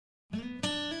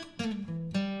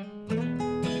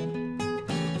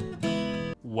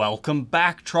Welcome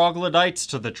back, troglodytes,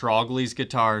 to the Trogly's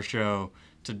Guitar Show.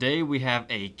 Today we have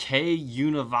a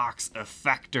Univox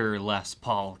Effector Les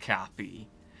Paul Copy.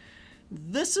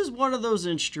 This is one of those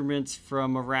instruments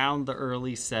from around the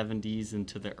early 70s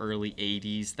into the early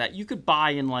 80s that you could buy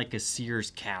in like a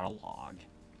Sears catalog.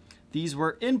 These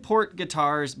were import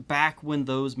guitars back when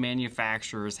those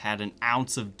manufacturers had an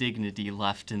ounce of dignity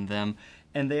left in them,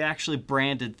 and they actually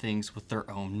branded things with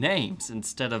their own names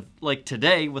instead of, like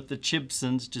today, with the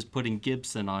Chibsons just putting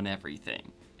Gibson on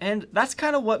everything. And that's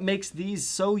kind of what makes these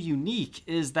so unique,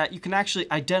 is that you can actually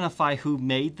identify who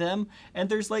made them, and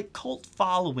there's like cult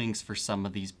followings for some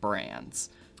of these brands.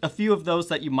 A few of those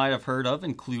that you might have heard of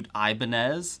include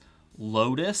Ibanez,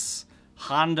 Lotus,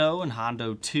 Hondo and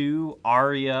Hondo 2,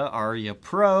 Aria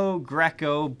Pro,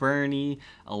 Greco, Bernie,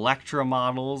 Electra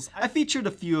models. I featured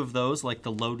a few of those like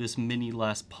the Lotus Mini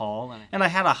Les Paul, and I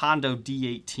had a Hondo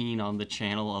D18 on the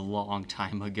channel a long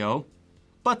time ago.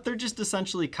 But they're just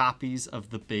essentially copies of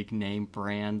the big name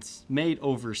brands made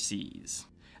overseas.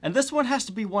 And this one has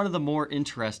to be one of the more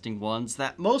interesting ones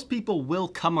that most people will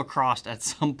come across at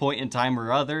some point in time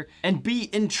or other and be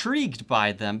intrigued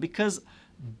by them, because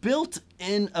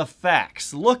built-in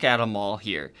effects, look at them all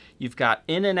here. You've got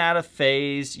in and out of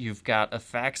phase, you've got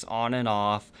effects on and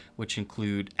off, which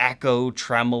include echo,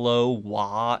 tremolo,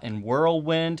 wah, and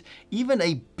whirlwind, even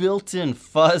a built-in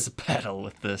fuzz pedal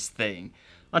with this thing.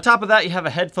 On top of that, you have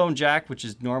a headphone jack, which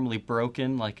is normally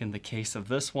broken, like in the case of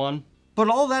this one. But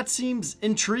all that seems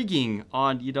intriguing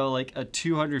on, like a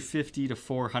 $250 to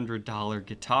 $400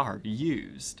 guitar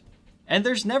used. And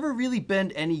there's never really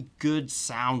been any good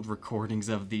sound recordings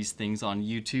of these things on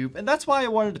YouTube, and that's why I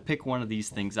wanted to pick one of these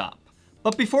things up.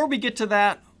 But before we get to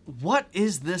that, what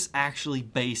is this actually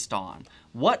based on?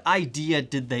 What idea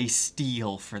did they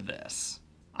steal for this?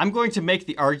 I'm going to make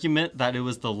the argument that it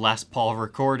was the Les Paul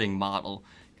recording model,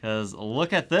 because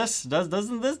look at this.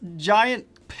 Doesn't this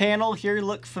giant panel here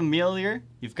look familiar?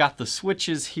 You've got the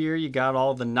switches here, you got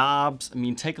all the knobs. I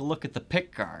mean, take a look at the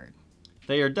pick guard.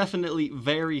 They are definitely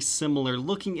very similar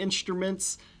looking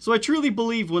instruments, so I truly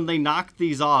believe when they knocked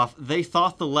these off, they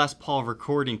thought the Les Paul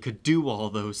recording could do all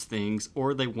those things,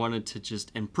 or they wanted to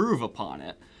just improve upon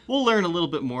it. We'll learn a little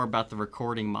bit more about the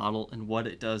recording model and what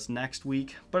it does next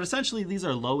week, but essentially these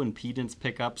are low impedance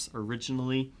pickups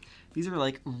originally. These are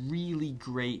like really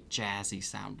great jazzy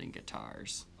sounding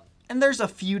guitars. And there's a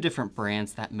few different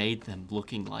brands that made them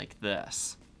looking like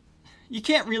this. You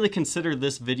can't really consider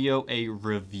this video a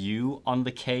review on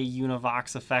the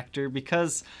Univox Effector,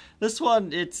 because this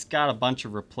one, it's got a bunch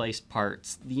of replaced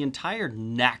parts. The entire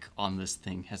neck on this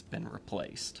thing has been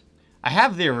replaced. I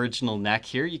have the original neck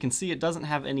here. You can see it doesn't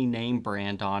have any name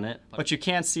brand on it, but you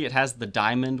can see it has the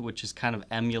diamond, which is kind of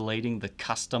emulating the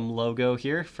custom logo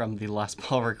here from the Les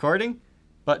Paul recording.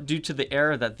 But due to the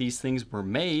era that these things were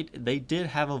made, they did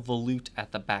have a volute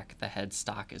at the back of the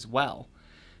headstock as well.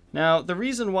 Now, the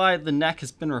reason why the neck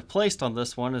has been replaced on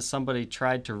this one is somebody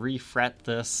tried to refret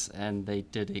this and they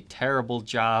did a terrible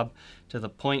job, to the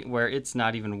point where it's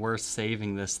not even worth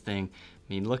saving this thing.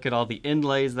 I mean, look at all the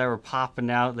inlays that were popping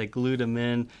out. They glued them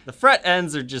in. The fret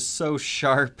ends are just so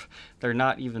sharp. They're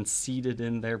not even seated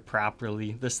in there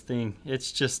properly. This thing,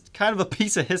 it's just kind of a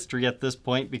piece of history at this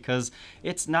point, because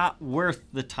it's not worth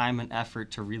the time and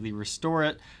effort to really restore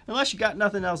it unless you got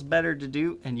nothing else better to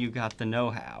do and you got the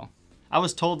know-how. I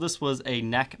was told this was a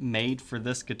neck made for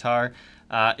this guitar.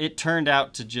 It turned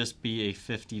out to just be a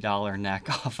 $50 neck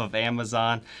off of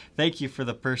Amazon. Thank you for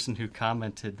the person who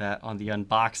commented that on the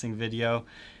unboxing video.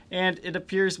 And it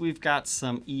appears we've got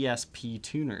some ESP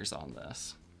tuners on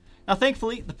this. Now,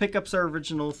 thankfully, the pickups are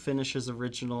original, finish is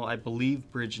original. I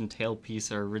believe bridge and tailpiece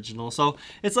are original. So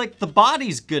it's like the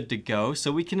body's good to go,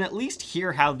 so we can at least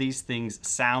hear how these things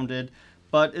sounded.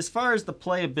 But as far as the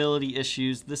playability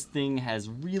issues, this thing has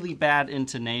really bad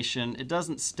intonation. It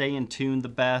doesn't stay in tune the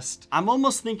best. I'm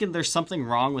almost thinking there's something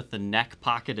wrong with the neck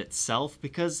pocket itself,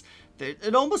 because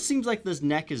it almost seems like this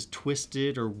neck is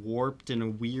twisted or warped in a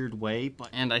weird way.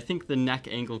 And I think the neck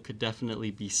angle could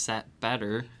definitely be set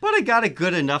better. But I got it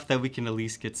good enough that we can at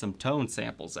least get some tone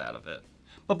samples out of it.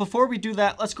 But before we do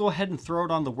that, let's go ahead and throw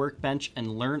it on the workbench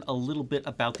and learn a little bit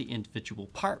about the individual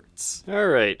parts.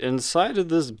 Alright, inside of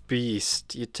this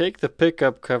beast, you take the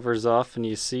pickup covers off and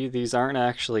you see these aren't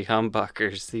actually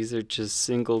humbuckers. These are just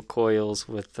single coils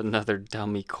with another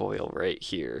dummy coil right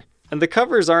here. And the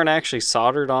covers aren't actually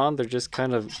soldered on, they're just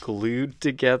kind of glued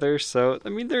together. So, I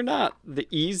mean, they're not the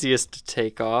easiest to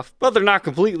take off, but they're not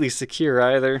completely secure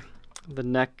either. The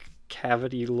neck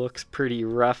cavity looks pretty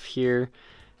rough here.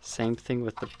 Same thing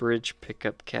with the bridge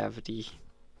pickup cavity.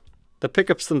 The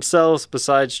pickups themselves,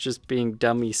 besides just being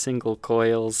dummy single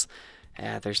coils,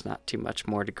 There's not too much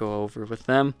more to go over with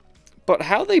them. But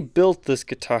how they built this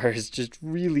guitar is just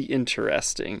really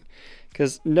interesting.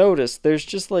 Because notice, there's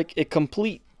just like a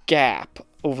complete gap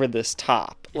over this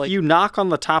top. Like, if you knock on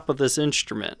the top of this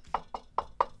instrument,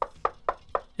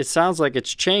 it sounds like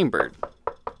it's chambered.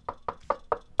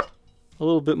 A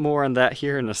little bit more on that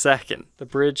here in a second. The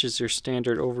bridge is your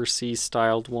standard overseas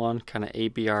styled one, kind of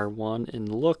ABR1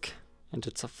 in look, and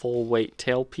it's a full weight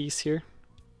tailpiece here.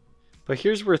 But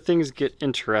here's where things get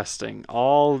interesting.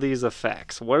 All these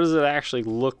effects. What does it actually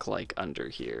look like under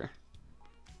here?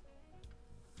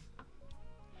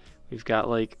 We've got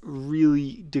like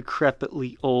really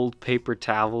decrepitly old paper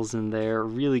towels in there,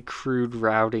 really crude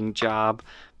routing job.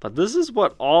 But this is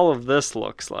what all of this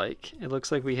looks like. It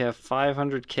looks like we have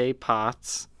 500K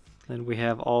pots. Then we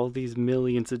have all these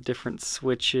millions of different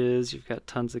switches. You've got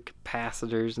tons of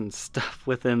capacitors and stuff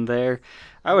within there.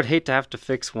 I would hate to have to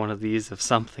fix one of these if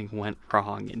something went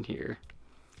wrong in here.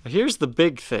 But here's the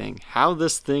big thing, how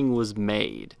this thing was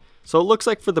made. So it looks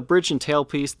like for the bridge and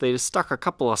tailpiece, they just stuck a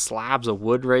couple of slabs of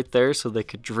wood right there so they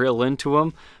could drill into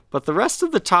them. But the rest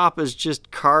of the top is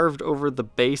just carved over the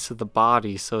base of the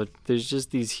body, so there's just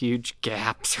these huge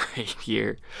gaps right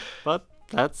here. But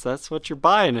that's what you're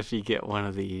buying if you get one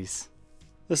of these.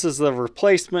 This is the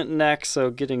replacement neck, so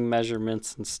getting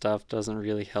measurements and stuff doesn't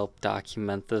really help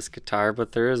document this guitar,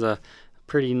 but there is a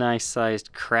pretty nice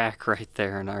sized crack right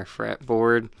there in our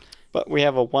fretboard. But we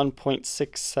have a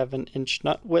 1.67 inch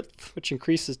nut width, which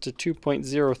increases to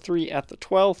 2.03 at the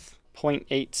 12th,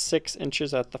 0.86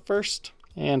 inches at the 1st,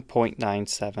 and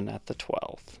 0.97 at the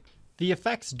 12th. The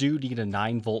effects do need a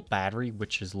 9-volt battery,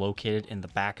 which is located in the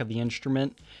back of the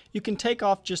instrument. You can take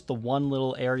off just the one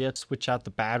little area, switch out the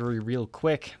battery real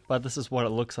quick, but this is what it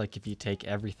looks like if you take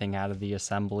everything out of the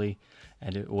assembly,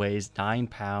 and it weighs 9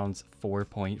 pounds,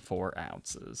 4.4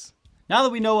 ounces. Now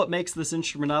that we know what makes this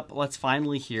instrument up, let's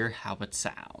finally hear how it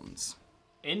sounds.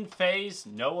 In phase,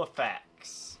 no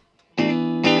effects.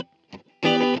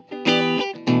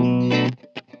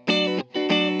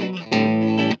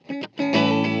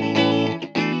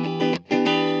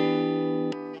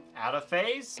 Out of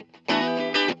phase.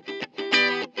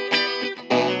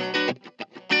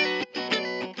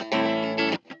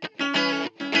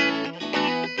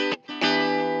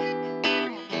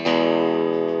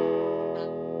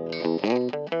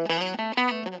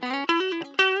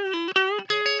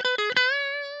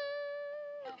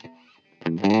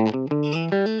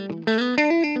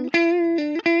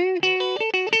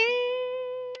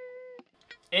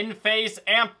 In phase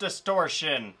amp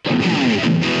distortion.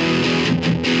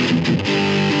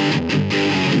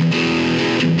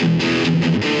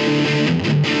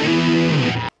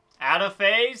 Out of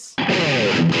phase.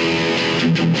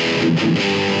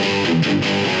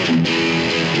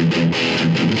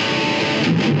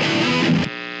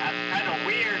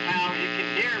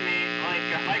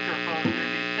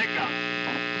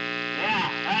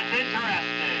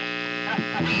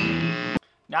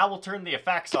 Now we'll turn the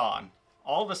effects on.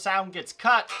 All the sound gets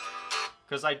cut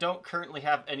because I don't currently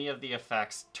have any of the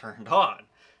effects turned on.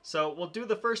 So we'll do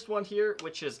the first one here,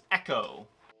 which is echo.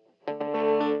 You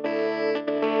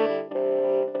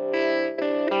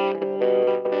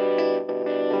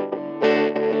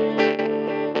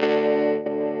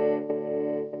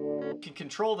can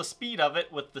control the speed of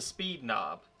it with the speed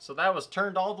knob. So that was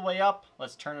turned all the way up.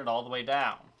 Let's turn it all the way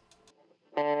down.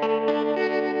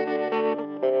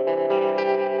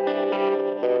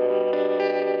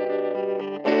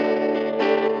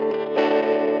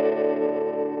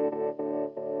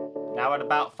 Now at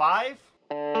about 5.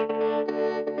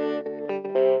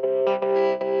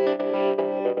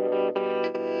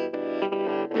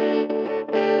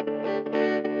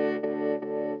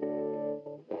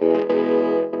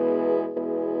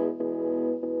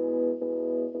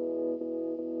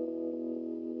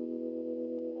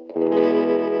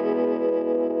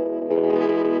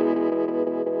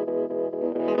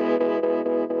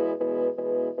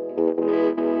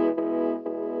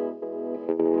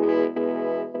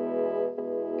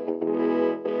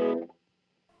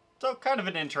 So kind of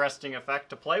an interesting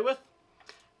effect to play with.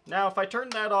 Now if I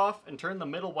turn that off and turn the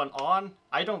middle one on,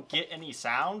 I don't get any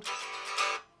sound.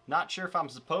 Not sure if I'm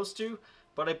supposed to,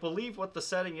 but I believe what the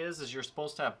setting is you're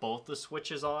supposed to have both the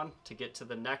switches on to get to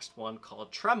the next one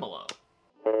called Tremolo.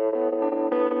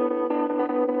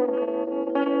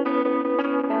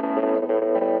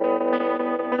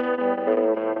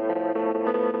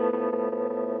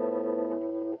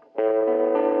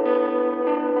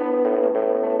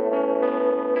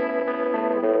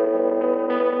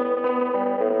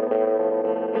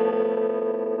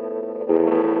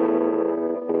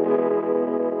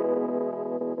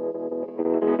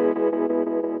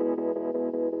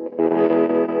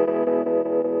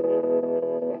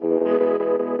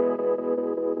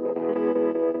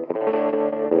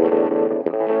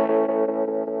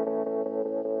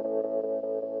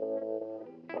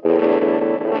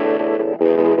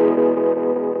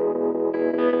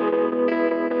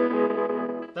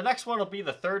 next one will be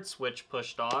the third switch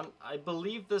pushed on. I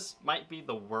believe this might be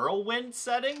the Whirlwind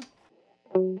setting.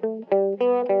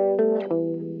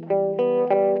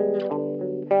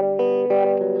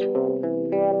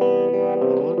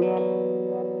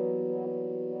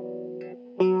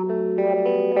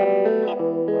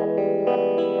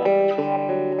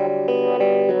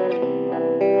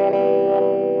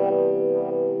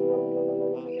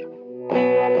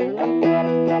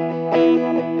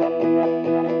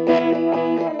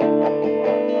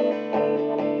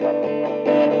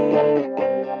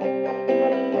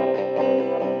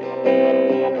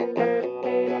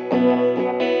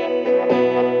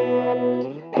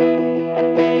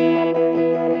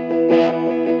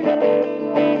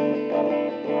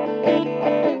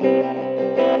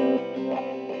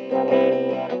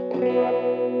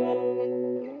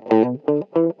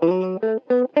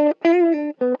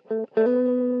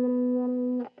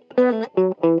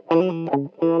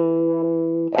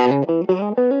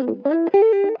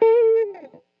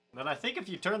 Then I think if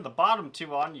you turn the bottom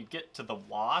two on, you get to the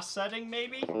wah setting,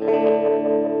 maybe?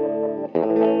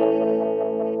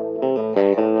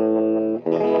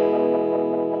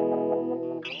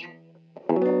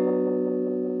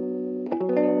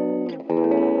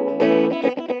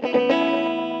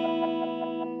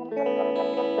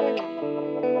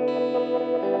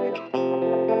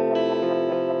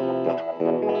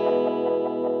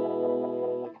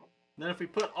 Then if we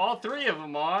put all three of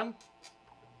them on,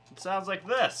 it sounds like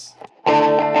this.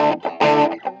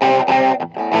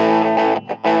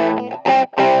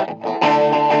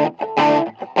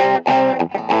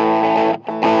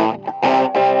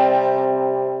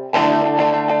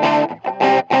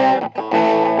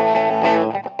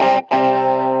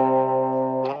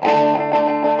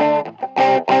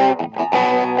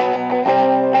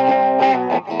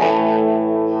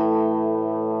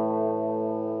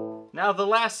 Now the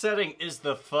last setting is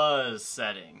the fuzz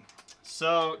setting.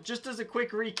 So just as a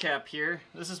quick recap here,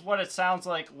 this is what it sounds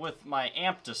like with my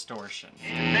amp distortion.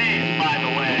 Name, by the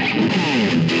way.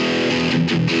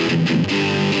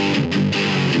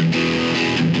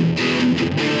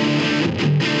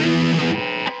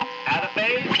 Out of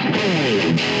phase.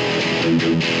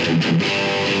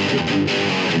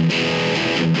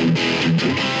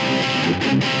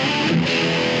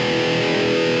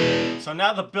 So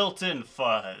now the built-in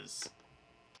fuzz.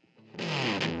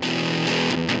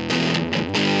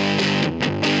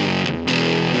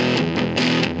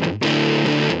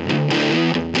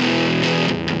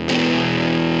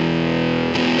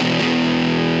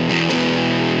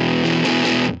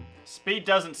 Speed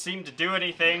doesn't seem to do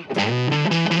anything. It's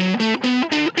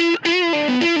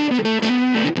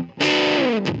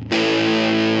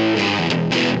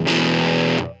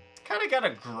kind of got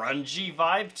a grungy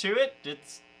vibe to it.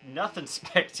 It's nothing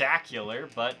spectacular,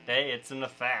 but hey, it's an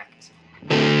effect.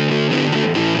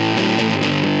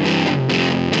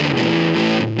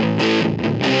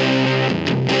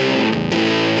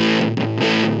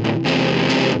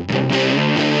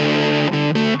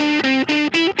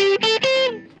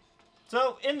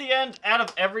 So in the end, out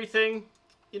of everything,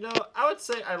 you know, I would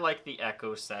say I like the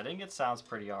echo setting. It sounds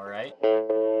pretty alright.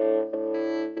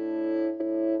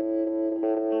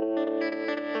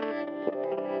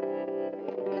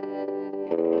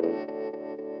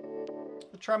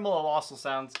 The tremolo also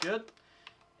sounds good.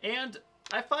 And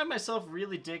I find myself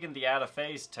really digging the out of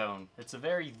phase tone. It's a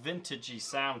very vintagey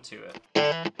sound to it.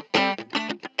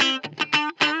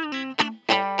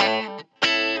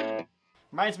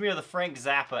 Reminds me of the Frank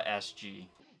Zappa SG.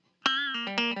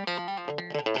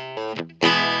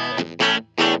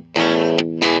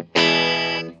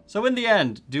 So in the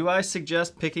end, do I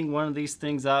suggest picking one of these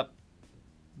things up?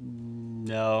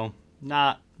 No,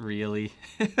 not really.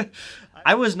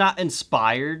 I was not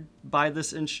inspired by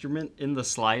this instrument in the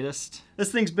slightest.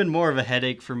 This thing's been more of a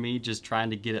headache for me just trying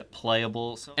to get it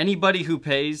playable. So anybody who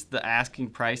pays the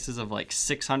asking prices of like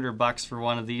 600 bucks for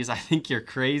one of these, I think you're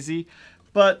crazy.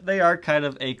 But they are kind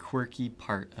of a quirky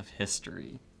part of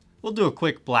history. We'll do a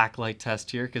quick blacklight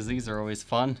test here because these are always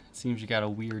fun. It seems you got a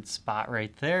weird spot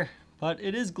right there, but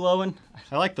it is glowing.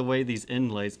 I like the way these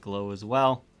inlays glow as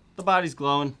well. The body's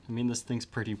glowing. I mean, this thing's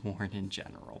pretty worn in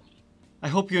general. I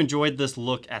hope you enjoyed this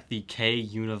look at the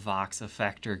Univox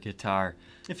Effector guitar.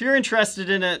 If you're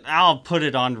interested in it, I'll put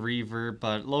it on Reverb,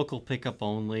 but local pickup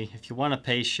only. If you want to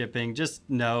pay shipping, just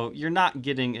know you're not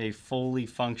getting a fully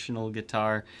functional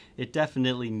guitar. It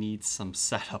definitely needs some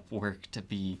setup work to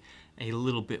be a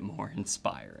little bit more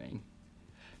inspiring.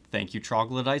 Thank you,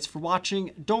 troglodytes, for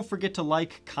watching. Don't forget to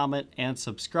like, comment, and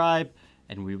subscribe,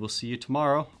 and we will see you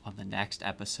tomorrow on the next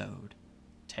episode.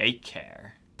 Take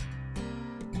care.